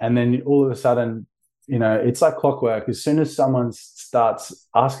 And then all of a sudden, it's like clockwork. As soon as someone starts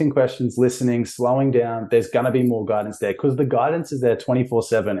asking questions, listening, slowing down, there's going to be more guidance there, because the guidance is there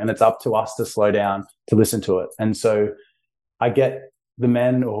 24/7, and it's up to us to slow down to listen to it. And so I get the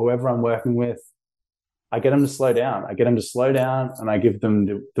men or whoever I'm working with, I get them to slow down. And I give them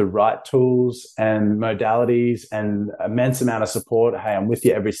the right tools and modalities and immense amount of support. Hey, I'm with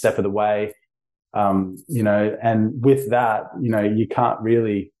you every step of the way. And with that, you can't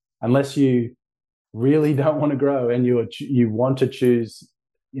really, unless you really don't want to grow and you want to choose,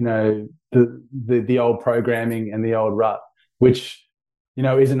 the old programming and the old rut, which,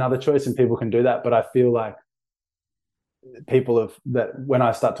 is another choice, and people can do that. But I feel like when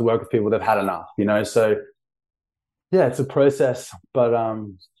I start to work with people, they've had enough, so yeah, it's a process, but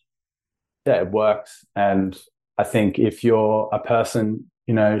yeah, it works. And I think if you're a person,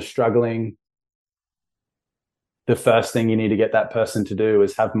 struggling, the first thing you need to get that person to do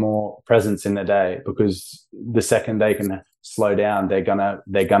is have more presence in their day, because the second they can slow down, they're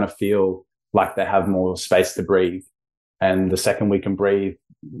gonna feel like they have more space to breathe. And the second we can breathe,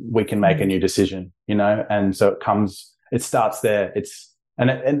 we can make a new decision, and so it starts there.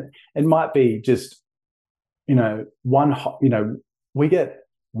 It might be just, we get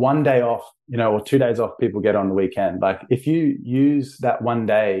one day off, or 2 days off people get on the weekend. Like, if you use that one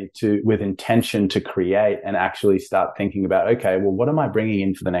day with intention to create and actually start thinking about, okay, well, what am I bringing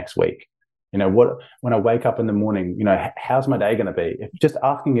in for the next week? When I wake up in the morning, how's my day going to be? Just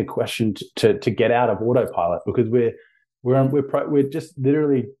asking a question to get out of autopilot, because we're just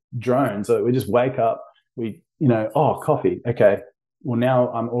literally drones. So we just wake up, coffee. Okay. Well,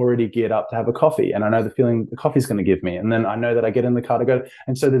 now I'm already geared up to have a coffee, and I know the feeling the coffee's going to give me. And then I know that I get in the car to go.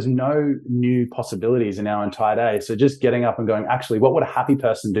 And so there's no new possibilities in our entire day. So just getting up and going, actually, what would a happy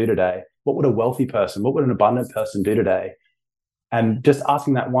person do today? What would a wealthy person, what would an abundant person do today? And just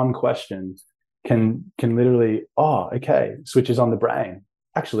asking that one question can literally, switches on the brain.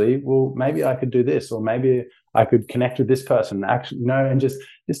 Actually, well, maybe I could do this, or maybe I could connect with this person. Actually, and just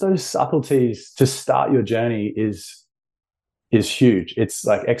those subtleties to start your journey is huge. It's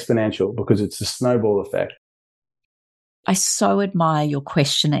like exponential, because it's a snowball effect. I so admire your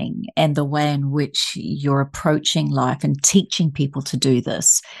questioning and the way in which you're approaching life and teaching people to do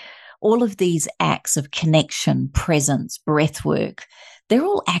this. All of these acts of connection, presence, breath work, they're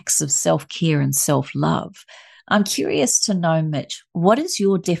all acts of self-care and self-love. I'm curious to know, Mitch, what is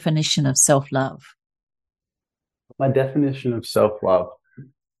your definition of self-love? My definition of self-love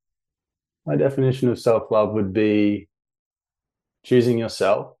would be choosing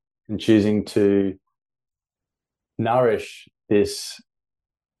yourself and choosing to nourish this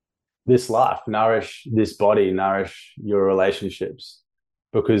life, nourish this body, nourish your relationships,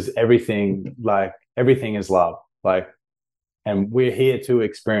 because everything is love. And we're here to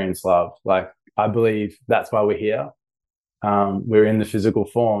experience love. I believe that's why we're here. We're in the physical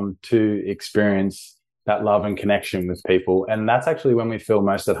form to experience that love and connection with people. And that's actually when we feel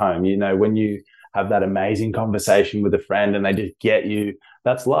most at home. When you have that amazing conversation with a friend and they just get you,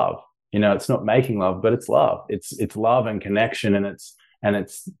 that's love. It's not making love, but it's love. It's love and connection, and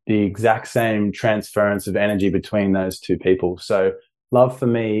it's the exact same transference of energy between those two people. So love for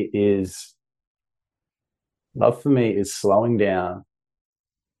me is slowing down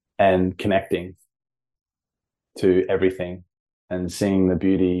and connecting to everything and seeing the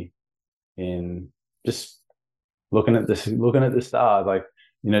beauty in just looking at the stars,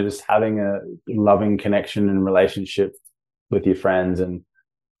 just having a loving connection and relationship with your friends. And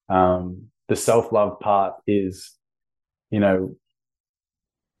the self-love part is,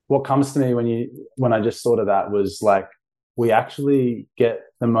 what comes to me when I just thought of that was we actually get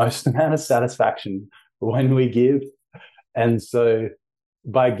the most amount of satisfaction when we give. And so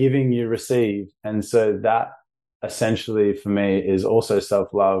by giving, you receive. And so that essentially for me is also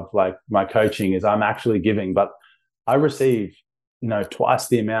self-love. My coaching is I'm actually giving, but I receive, twice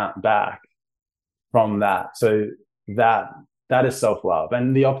the amount back from that. So that is self-love.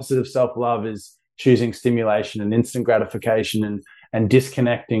 And the opposite of self-love is choosing stimulation and instant gratification and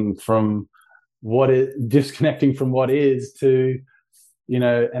disconnecting from what is to,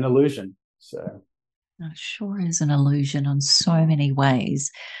 an illusion. So it sure is an illusion on so many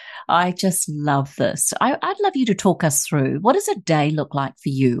ways. I just love this. I'd love you to talk us through, what does a day look like for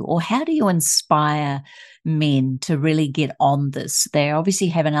you, or how do you inspire men to really get on this? They obviously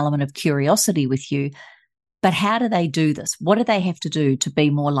have an element of curiosity with you, But how do they do this? What do they have to do to be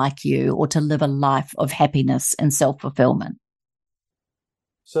more like you or to live a life of happiness and self-fulfillment?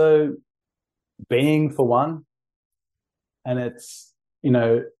 So being, for one, and it's,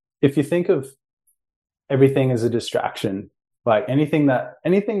 if you think of everything as a distraction, like anything that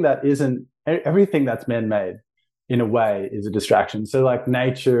isn't, everything that's man-made in a way is a distraction. So like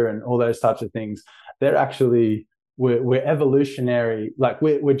nature and all those types of things, they're actually, we're evolutionary, like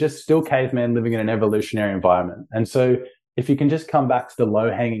we're just still cavemen living in an evolutionary environment. And so if you can just come back to the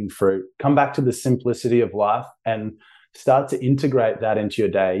low-hanging fruit, come back to the simplicity of life and start to integrate that into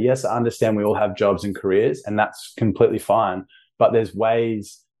your day. Yes, I understand we all have jobs and careers, and that's completely fine, but there's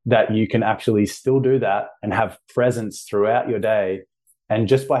ways that you can actually still do that and have presence throughout your day. And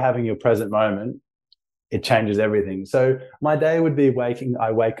just by having your present moment, it changes everything. So my day would be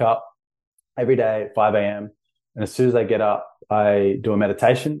I wake up every day at 5 a.m. And as soon as I get up, I do a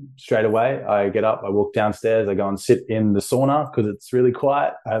meditation straight away. I get up, I walk downstairs, I go and sit in the sauna because it's really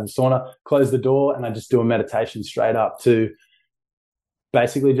quiet. I have a sauna, close the door, and I just do a meditation straight up to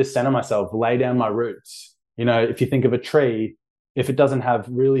basically just center myself, lay down my roots. If you think of a tree, if it doesn't have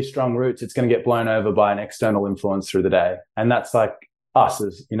really strong roots, it's going to get blown over by an external influence through the day. And that's like us,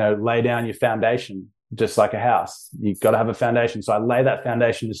 as lay down your foundation, just like a house. You've got to have a foundation. So I lay that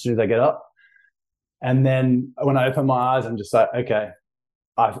foundation as soon as I get up. And then when I open my eyes, I'm just like, okay,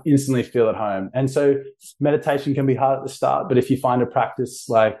 I instantly feel at home. And so meditation can be hard at the start, but if you find a practice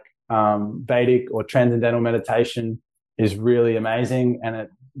like Vedic or transcendental meditation is really amazing, and it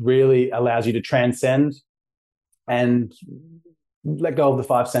really allows you to transcend and let go of the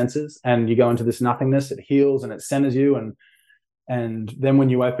five senses, and you go into this nothingness. It heals and it centers you. And then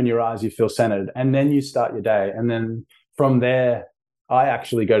when you open your eyes, you feel centered, and then you start your day. And then from there, I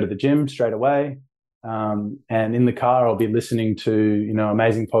actually go to the gym straight away. And in the car, I'll be listening to,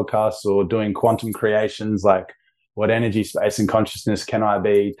 amazing podcasts or doing quantum creations, like what energy, space, and consciousness can I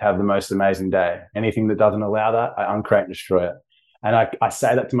be to have the most amazing day? Anything that doesn't allow that, I uncreate and destroy it. And I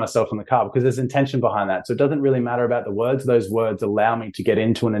say that to myself in the car because there's intention behind that. So it doesn't really matter about the words. Those words allow me to get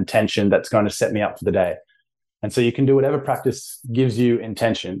into an intention that's going to set me up for the day. And so you can do whatever practice gives you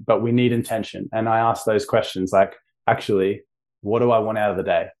intention, but we need intention. And I ask those questions like, actually, what do I want out of the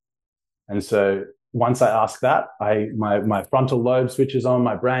day? And so once I ask that, my frontal lobe switches on,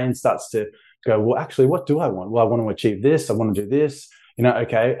 my brain starts to go, well, actually, what do I want? Well, I want to achieve this. I want to do this,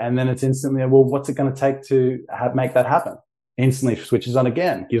 okay. And then it's instantly, well, what's it going to take to make that happen? Instantly switches on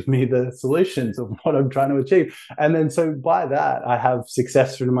again, gives me the solutions of what I'm trying to achieve. And then so by that, I have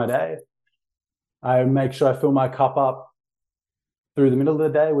success through my day. I make sure I fill my cup up through the middle of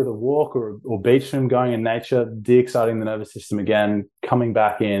the day with a walk or beach swim, going in nature, de-exciting the nervous system again, coming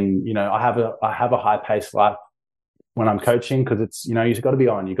back in. I have a high-paced life when I'm coaching because it's, you've got to be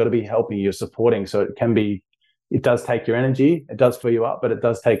on, you've got to be helping, you're supporting. So it does take your energy, it does fill you up, but it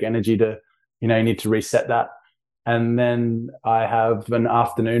does take energy to, you need to reset that. And then I have an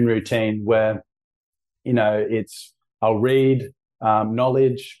afternoon routine where, I'll read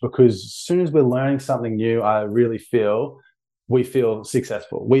knowledge, because as soon as we're learning something new, we feel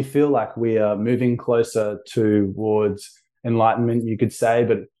successful. We feel like we are moving closer towards enlightenment, you could say.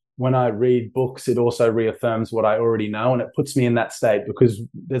 But when I read books, it also reaffirms what I already know, and it puts me in that state, because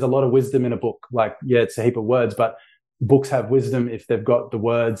there's a lot of wisdom in a book. Like, yeah, it's a heap of words, but books have wisdom if they've got the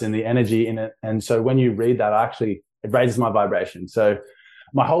words and the energy in it. And so when you read that, it raises my vibration. So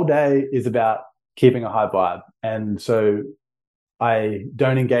my whole day is about keeping a high vibe. And so I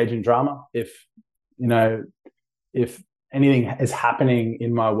don't engage in drama. If anything is happening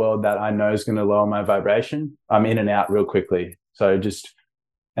in my world that I know is going to lower my vibration, I'm in and out real quickly. So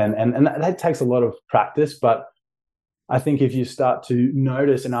and that takes a lot of practice, but I think if you start to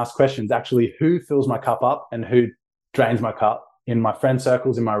notice and ask questions, actually, who fills my cup up and who drains my cup in my friend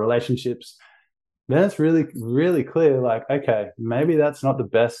circles, in my relationships, then it's really, really clear, like, okay, maybe that's not the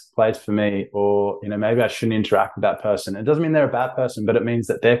best place for me, or, maybe I shouldn't interact with that person. It doesn't mean they're a bad person, but it means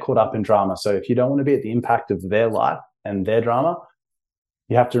that they're caught up in drama. So if you don't want to be at the impact of their life and their drama,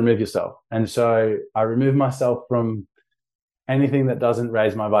 you have to remove yourself. And so I remove myself from anything that doesn't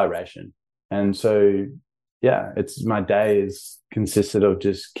raise my vibration. And so, yeah, my day is consisted of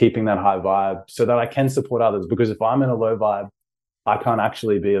just keeping that high vibe so that I can support others. Because if I'm in a low vibe, I can't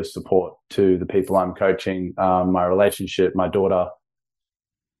actually be of support to the people I'm coaching, my relationship, my daughter.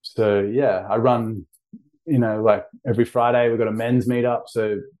 So yeah, I run, like every Friday we've got a men's meetup.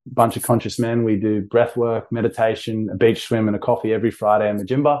 So a bunch of conscious men, we do breath work, meditation, a beach swim and a coffee every Friday in the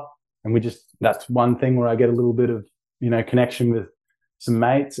Jimba. And that's one thing where I get a little bit of, connection with some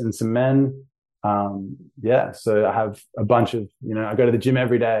mates and some men. So I have a bunch of, I go to the gym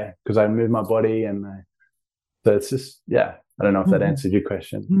every day because I move my body and So it's just, yeah, I don't know if that answered your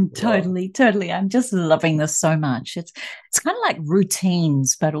question. Totally. I'm just loving this so much. It's kind of like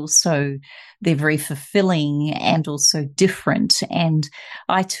routines, but also they're very fulfilling and also different. And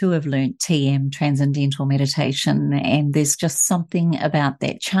I too have learnt TM, transcendental meditation, and there's just something about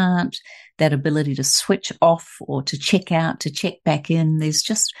that chant, that ability to switch off or to check out, to check back in. There's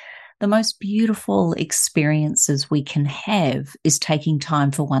just the most beautiful experiences we can have is taking time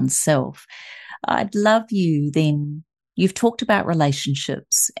for oneself. I'd love you then. You've talked about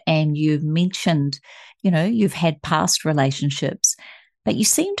relationships and you've mentioned, you've had past relationships, but you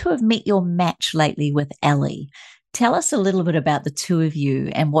seem to have met your match lately with Ali. Tell us a little bit about the two of you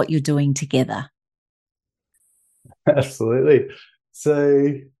and what you're doing together. Absolutely.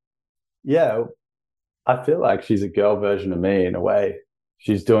 So, yeah, I feel like she's a girl version of me in a way.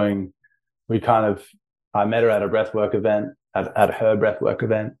 I met her at a breathwork event, at her breathwork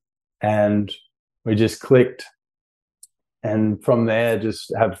event, and we just clicked. And from there,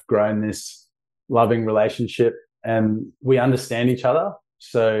 just have grown this loving relationship, and we understand each other.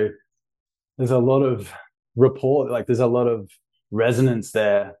 So there's a lot of rapport, like there's a lot of resonance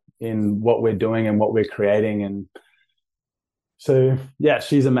there in what we're doing and what we're creating. And so, yeah,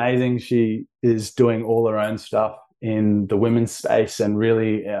 she's amazing. She is doing all her own stuff in the women's space and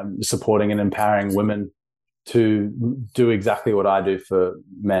really supporting and empowering women to do exactly what I do for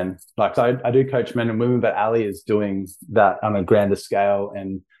men. Like I do coach men and women, but Ali is doing that on a grander scale,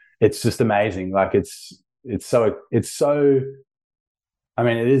 and it's just amazing. Like it's so, I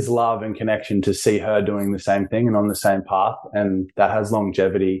mean, it is love and connection to see her doing the same thing and on the same path. And that has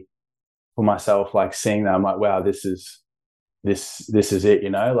longevity for myself. Like seeing that, I'm like, wow, this is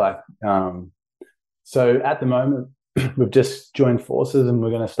it, so at the moment, we've just joined forces and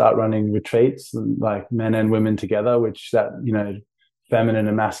we're going to start running retreats, like men and women together, which that, feminine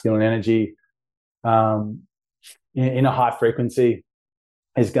and masculine energy in a high frequency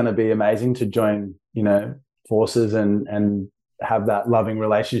is going to be amazing to join, forces and have that loving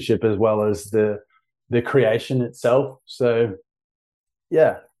relationship as well as the creation itself. So,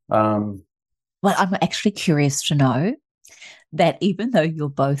 yeah. Well, I'm actually curious to know that even though you're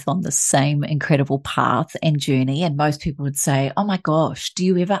both on the same incredible path and journey, and most people would say, oh my gosh, do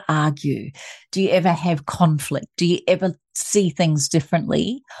you ever argue? Do you ever have conflict? Do you ever see things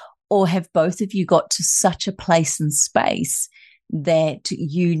differently? Or have both of you got to such a place and space that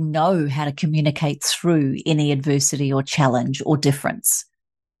you know how to communicate through any adversity or challenge or difference?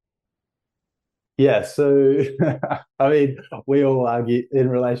 Yeah, so I mean, we all argue in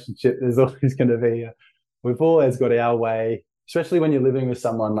relationship. There's always going to be, we've always got our way, especially when you're living with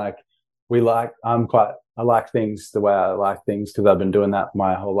someone. Like I like things the way I like things because I've been doing that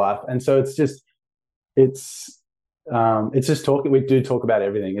my whole life. And so it's just talking. We do talk about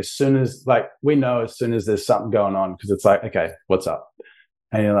everything as soon as as soon as there's something going on, because it's like, okay, what's up?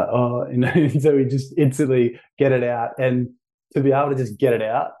 And you're like, oh, so we just instantly get it out. And to be able to just get it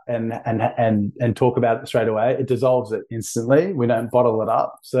out and talk about it straight away, it dissolves it instantly. We don't bottle it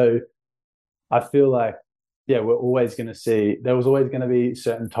up. So I feel like, yeah, there was always going to be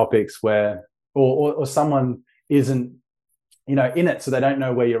certain topics where, or someone isn't, in it, so they don't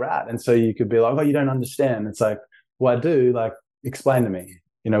know where you're at. And so you could be like, oh, you don't understand. It's like, well, I do, like, explain to me,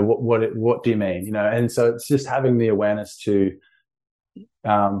 what do you mean? And so it's just having the awareness to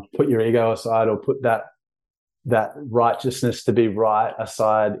put your ego aside, or put that righteousness to be right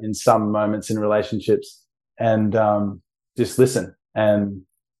aside in some moments in relationships, and just listen. And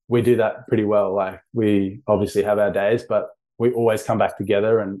we do that pretty well. Like, we obviously have our days, but we always come back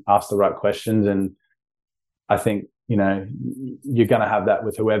together and ask the right questions. And I think, you're going to have that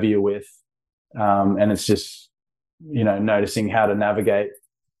with whoever you're with. And it's just, noticing how to navigate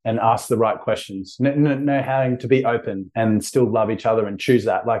and ask the right questions, know how to be open and still love each other and choose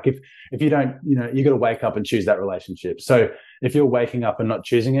that. Like if you don't, you got to wake up and choose that relationship. So if you're waking up and not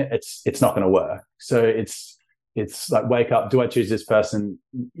choosing it, it's not going to work. So it's like, wake up. Do I choose this person?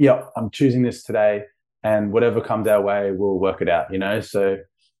 Yeah, I'm choosing this today, and whatever comes our way, we'll work it out, So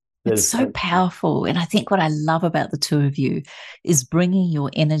it's so powerful. And I think what I love about the two of you is bringing your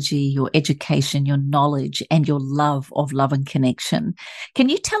energy, your education, your knowledge, and your love of love and connection. Can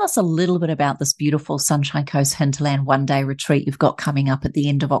you tell us a little bit about this beautiful Sunshine Coast Hinterland one-day retreat you've got coming up at the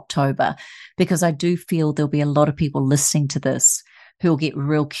end of October? Because I do feel there'll be a lot of people listening to this who will get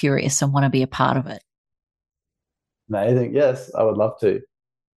real curious and want to be a part of it. Amazing. Yes, I would love to.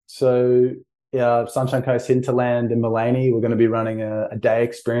 So, Sunshine Coast Hinterland in Mullaney, we're going to be running a day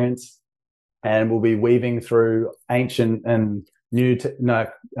experience, and we'll be weaving through ancient and new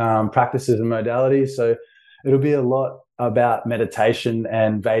practices and modalities. So it'll be a lot about meditation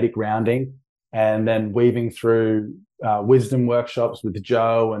and Vedic grounding. and then weaving through wisdom workshops with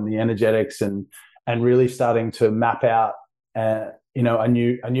Joe and the energetics, and really starting to map out a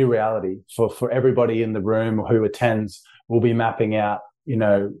new reality for everybody in the room who attends. We'll be mapping out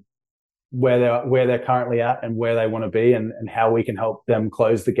where they're currently at and where they want to be, and how we can help them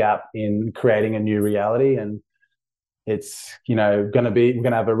close the gap in creating a new reality. And it's we're going to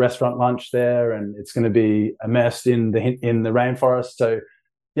have a restaurant lunch there, and it's going to be immersed in the rainforest. So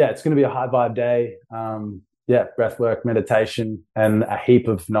yeah, it's going to be a high vibe day. Breathwork, meditation, and a heap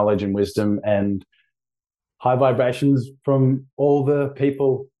of knowledge and wisdom and high vibrations from all the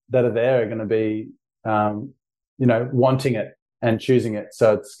people that are there are going to be wanting it and choosing it.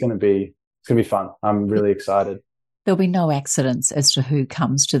 So it's going to be fun. I'm really excited. There'll be no accidents as to who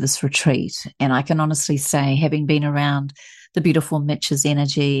comes to this retreat. And I can honestly say, having been around the beautiful Mitch's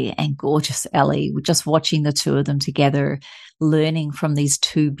energy and gorgeous Ellie, just watching the two of them together, learning from these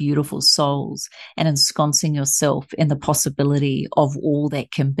two beautiful souls and ensconcing yourself in the possibility of all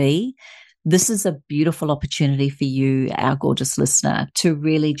that can be. This is a beautiful opportunity for you, our gorgeous listener, to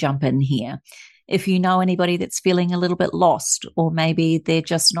really jump in here. If you know anybody that's feeling a little bit lost, or maybe they're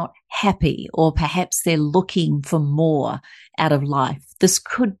just not happy, or perhaps they're looking for more out of life, this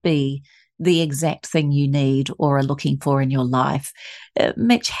could be the exact thing you need or are looking for in your life.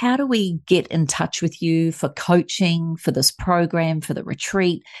 Mitch, how do we get in touch with you for coaching, for this program, for the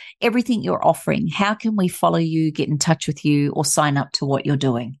retreat, everything you're offering? How can we follow you, get in touch with you, or sign up to what you're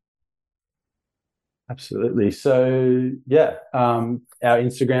doing? Absolutely. So yeah, our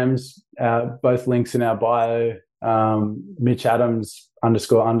Instagrams, both links in our bio, Mitch Adams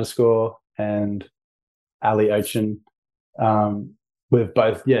 _ and Ali Ocean. We've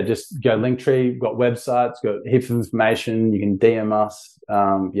both, just go Linktree. We've got websites, got heaps of information. You can DM us.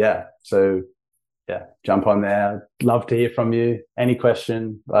 Jump on there. Love to hear from you. Any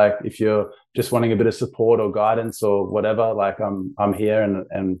question, like if you're just wanting a bit of support or guidance or whatever, like I'm here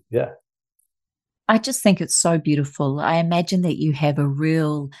and yeah. I just think it's so beautiful. I imagine that you have a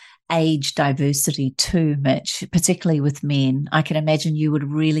real age diversity too, Mitch, particularly with men. I can imagine you would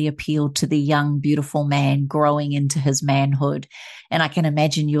really appeal to the young, beautiful man growing into his manhood. And I can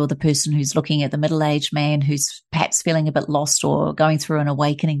imagine you're the person who's looking at the middle-aged man who's perhaps feeling a bit lost or going through an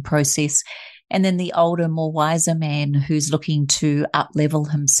awakening process. And then the older, more wiser man who's looking to up-level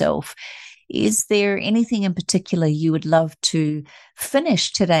himself. Is there anything in particular you would love to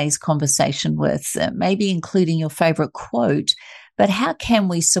finish today's conversation with, maybe including your favorite quote? But how can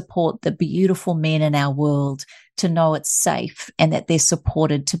we support the beautiful men in our world to know it's safe and that they're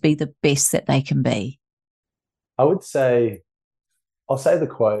supported to be the best that they can be? I'll say the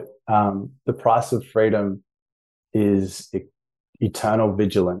quote, the price of freedom is eternal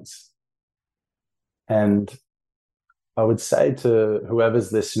vigilance. And I would say to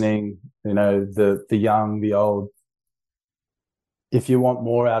whoever's listening, the young, the old, if you want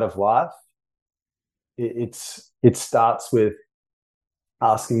more out of life, it starts with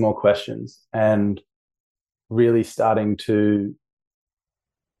asking more questions and really starting to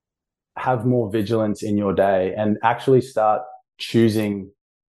have more vigilance in your day and actually start choosing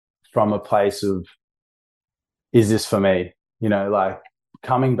from a place of, is this for me? Like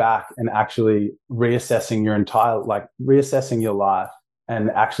coming back and actually reassessing reassessing your life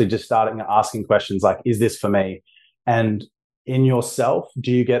and actually just starting asking questions like, is this for me? And in yourself,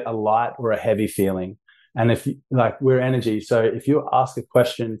 do you get a light or a heavy feeling? And if we're energy. So if you ask a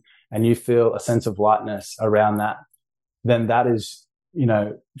question and you feel a sense of lightness around that, then that is,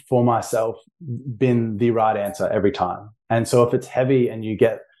 for myself, been the right answer every time. And so if it's heavy and you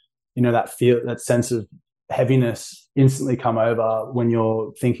get, that sense of heaviness instantly come over when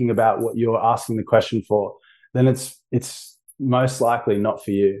you're thinking about what you're asking the question for, then it's most likely not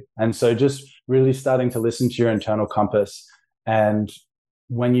for you. And so just really starting to listen to your internal compass. And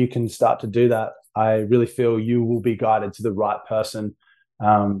when you can start to do that, I really feel you will be guided to the right person,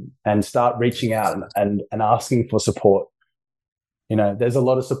 and start reaching out and asking for support. There's a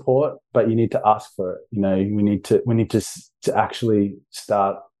lot of support, but you need to ask for it. We need to actually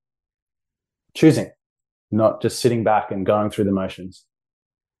start choosing, not just sitting back and going through the motions.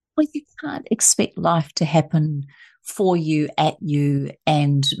 Well, you can't expect life to happen for you, at you,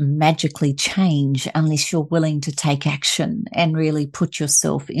 and magically change unless you're willing to take action and really put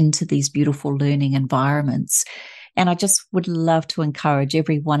yourself into these beautiful learning environments. And I just would love to encourage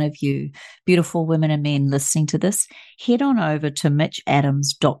every one of you, beautiful women and men listening to this, head on over to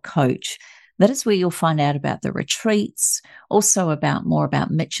mitchadams.coach. That is where you'll find out about the retreats, also more about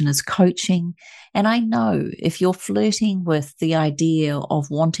Mitch and his coaching. And I know if you're flirting with the idea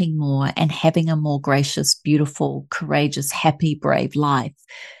of wanting more and having a more gracious, beautiful, courageous, happy, brave life,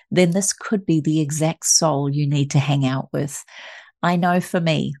 then this could be the exact soul you need to hang out with. I know for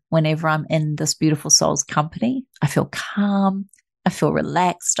me, whenever I'm in this beautiful soul's company, I feel calm, I feel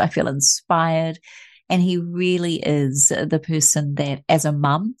relaxed, I feel inspired. And he really is the person that, as a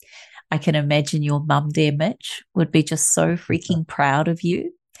mum, I can imagine your mum, dear Mitch, would be just so freaking proud of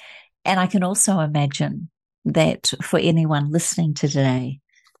you. And I can also imagine that for anyone listening to today,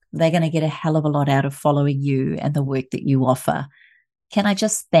 they're going to get a hell of a lot out of following you and the work that you offer. Can I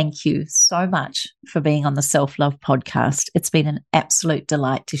just thank you so much for being on the Self-Love Podcast? It's been an absolute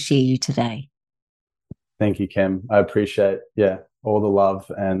delight to share you today. Thank you, Kim. I appreciate, all the love,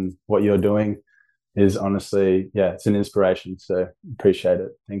 and what you're doing is honestly, it's an inspiration. So appreciate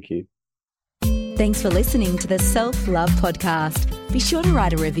it. Thank you. Thanks for listening to the Self-Love Podcast. Be sure to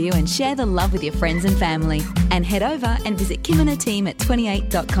write a review and share the love with your friends and family. And head over and visit Kim and her team at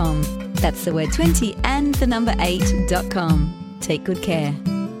 28.com. That's the word 20 and the number 8.com. Take good care.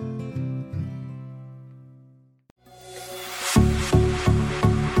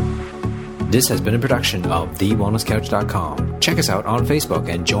 This has been a production of TheWellnessCouch.com. Check us out on Facebook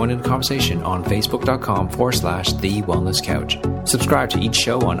and join in the conversation on Facebook.com/The Wellness Couch. Subscribe to each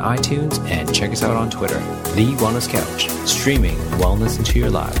show on iTunes and check us out on Twitter. The Wellness Couch, streaming wellness into your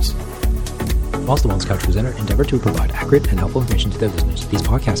lives. Whilst the Wellness Couch presenter endeavor to provide accurate and helpful information to their listeners, these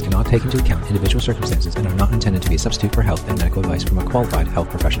podcasts cannot take into account individual circumstances and are not intended to be a substitute for health and medical advice from a qualified health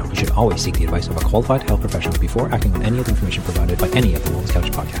professional. You should always seek the advice of a qualified health professional before acting on any of the information provided by any of the Wellness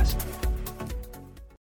Couch podcasts.